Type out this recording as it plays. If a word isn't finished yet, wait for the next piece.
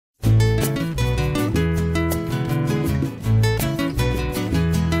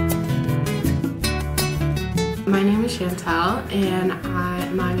Chantelle, and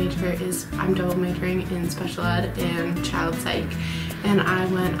I'm double majoring in special ed and child psych, and I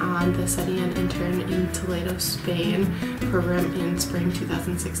went on the Study and Intern in Toledo, Spain program in spring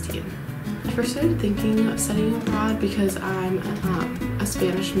 2016. I first started thinking of studying abroad because I'm a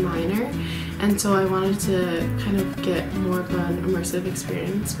Spanish minor, and so I wanted to kind of get more of an immersive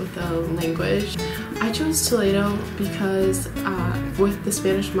experience with the language. I chose Toledo because with the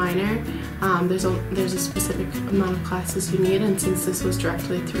Spanish minor, there's a specific amount of classes you need, and since this was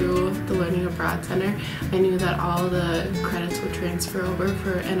directly through the Learning Abroad Center, I knew that all the credits would transfer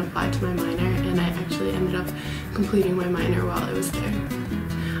over and apply to my minor, and I actually ended up completing my minor while I was there.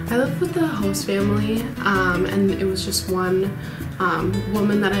 I lived with the host family, and it was just one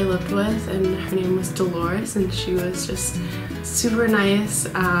woman that I lived with, and her name was Dolores, and she was just super nice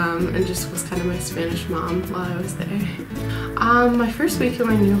and just was kind of my Spanish mom while I was there. My first week in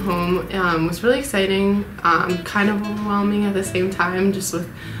my new home was really exciting, kind of overwhelming at the same time, just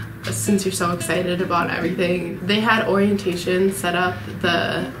since you're so excited about everything. They had orientation set up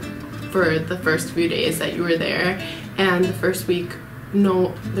for the first few days that you were there, and the first week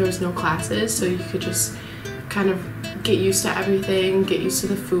there was no classes, so you could just kind of get used to everything, get used to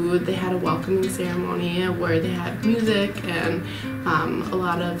the food. They had a welcoming ceremony where they had music, and a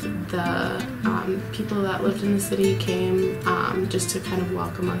lot of the people that lived in the city came just to kind of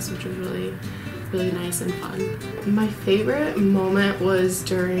welcome us, which was really nice and fun. My favorite moment was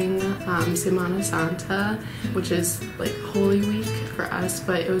during Semana Santa, which is like Holy Week for us,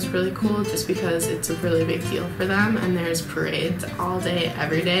 but it was really cool just because it's a really big deal for them, and there's parades all day,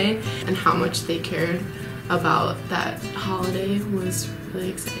 every day, and how much they cared about that holiday was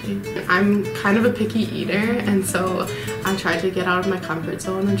really exciting. I'm kind of a picky eater, and so I tried to get out of my comfort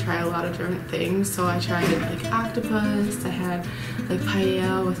zone and try a lot of different things. So I tried like octopus, I had like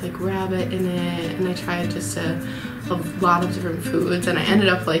paella with like rabbit in it, and I tried just a lot of different foods, and I ended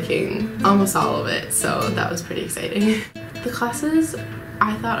up liking almost all of it, so that was pretty exciting. The classes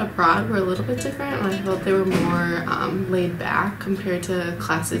I thought abroad were a little bit different, and I felt they were more laid back compared to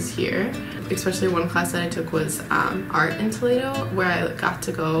classes here. Especially one class that I took was art in Toledo, where I got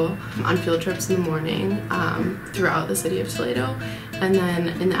to go on field trips in the morning throughout the city of Toledo, and then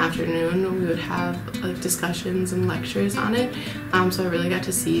in the afternoon we would have like discussions and lectures on it. So I really got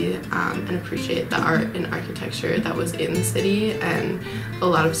to see and appreciate the art and architecture that was in the city, and a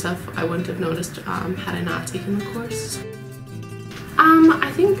lot of stuff I wouldn't have noticed had I not taken the course.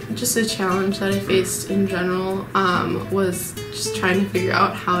 I think just a challenge that I faced in general was just trying to figure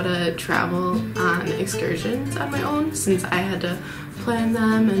out how to travel on excursions on my own, since I had to plan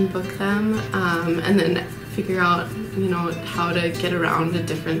them and book them, and then figure out, how to get around a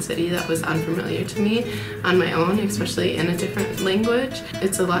different city that was unfamiliar to me on my own, especially in a different language.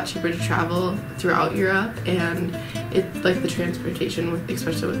 It's a lot cheaper to travel throughout Europe, and the transportation,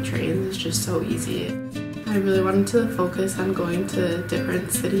 especially with trains, is just so easy. I really wanted to focus on going to different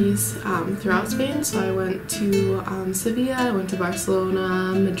cities throughout Spain, so I went to Sevilla, I went to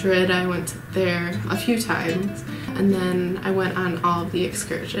Barcelona, Madrid. I went there a few times, and then I went on all of the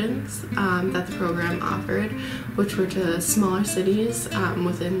excursions that the program offered, which were to smaller cities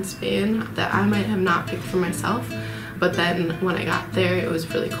within Spain that I might have not picked for myself, but then when I got there it was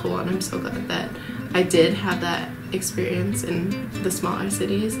really cool, and I'm so glad that I did have that experience in the smaller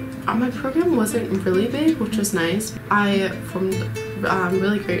cities. My program wasn't really big, which was nice. I formed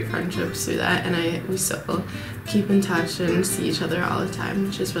really great friendships through that, and we still keep in touch and see each other all the time,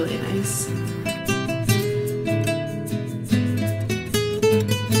 which is really nice.